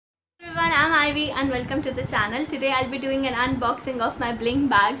Ivy and welcome to the channel. Today I'll be doing an unboxing of my bling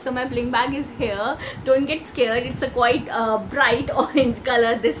bag. So my bling bag is here. Don't get scared, it's a quite bright orange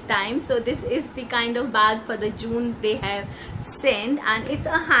color this time. So this is the kind of bag for the June they have sent, and it's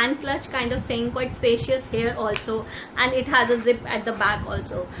a hand clutch kind of thing, quite spacious here also, and it has a zip at the back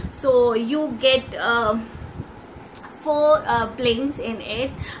also. So you get 4 blings in it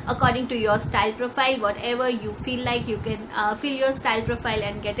according to your style profile. Whatever you feel like, you can fill your style profile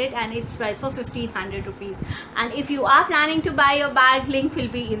and get it, and it's priced for 1500 rupees. And if you are planning to buy your bag, link will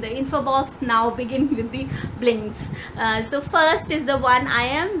be in the info box. Now begin with the blings. So first is the one I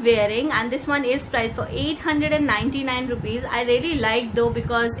am wearing, and this one is priced for 899 rupees. I really like though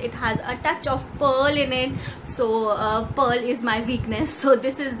because it has a touch of pearl in it. So pearl is my weakness. So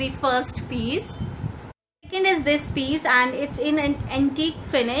this is the first piece. Second is this piece, and it's in an antique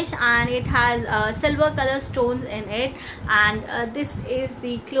finish, and it has silver color stones in it, and this is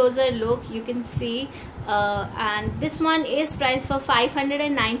the closer look you can see, and this one is priced for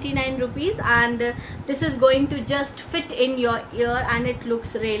 599 rupees, and this is going to just fit in your ear, and it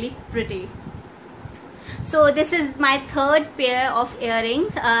looks really pretty. So this is my third pair of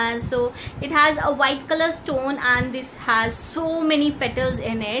earrings. So it has a white color stone, and this has so many petals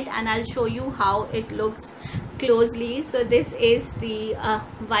in it, and I'll show you how it looks closely. So this is the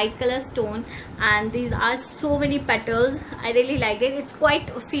white color stone, and these are so many petals. I really liked it. It's quite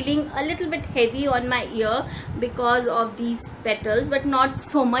feeling a little bit heavy on my ear because of these petals, but not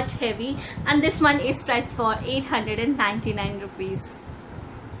so much heavy. And this one is priced for 899 rupees.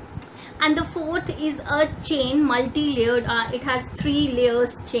 And the fourth is a chain, multi-layered. It has 3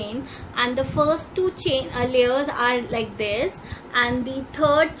 layers chain, and the first 2 layers are like this, and the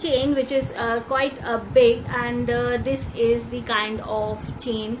third chain, which is quite big, and this is the kind of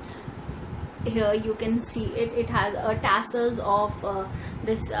chain. Here you can see it has tassels of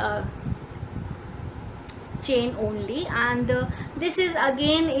this chain only, and this is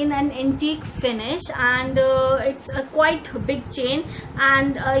again in an antique finish, and it's a quite big chain,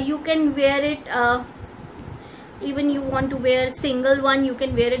 and you can wear it, even you want to wear single one, you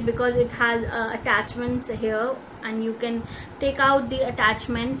can wear it because it has attachments here, and you can take out the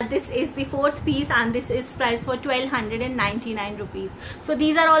attachments. This is the fourth piece, and this is priced for 1299 rupees. So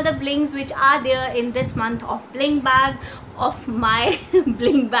these are all the blings which are there in this month of bling bag, of my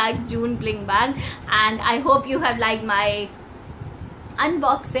bling bag, June bling bag. And I hope you have liked my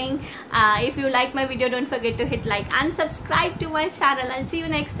unboxing. If you like my video, don't forget to hit like and subscribe to my channel. I'll see you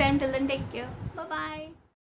next time. Till then, take care. Bye bye.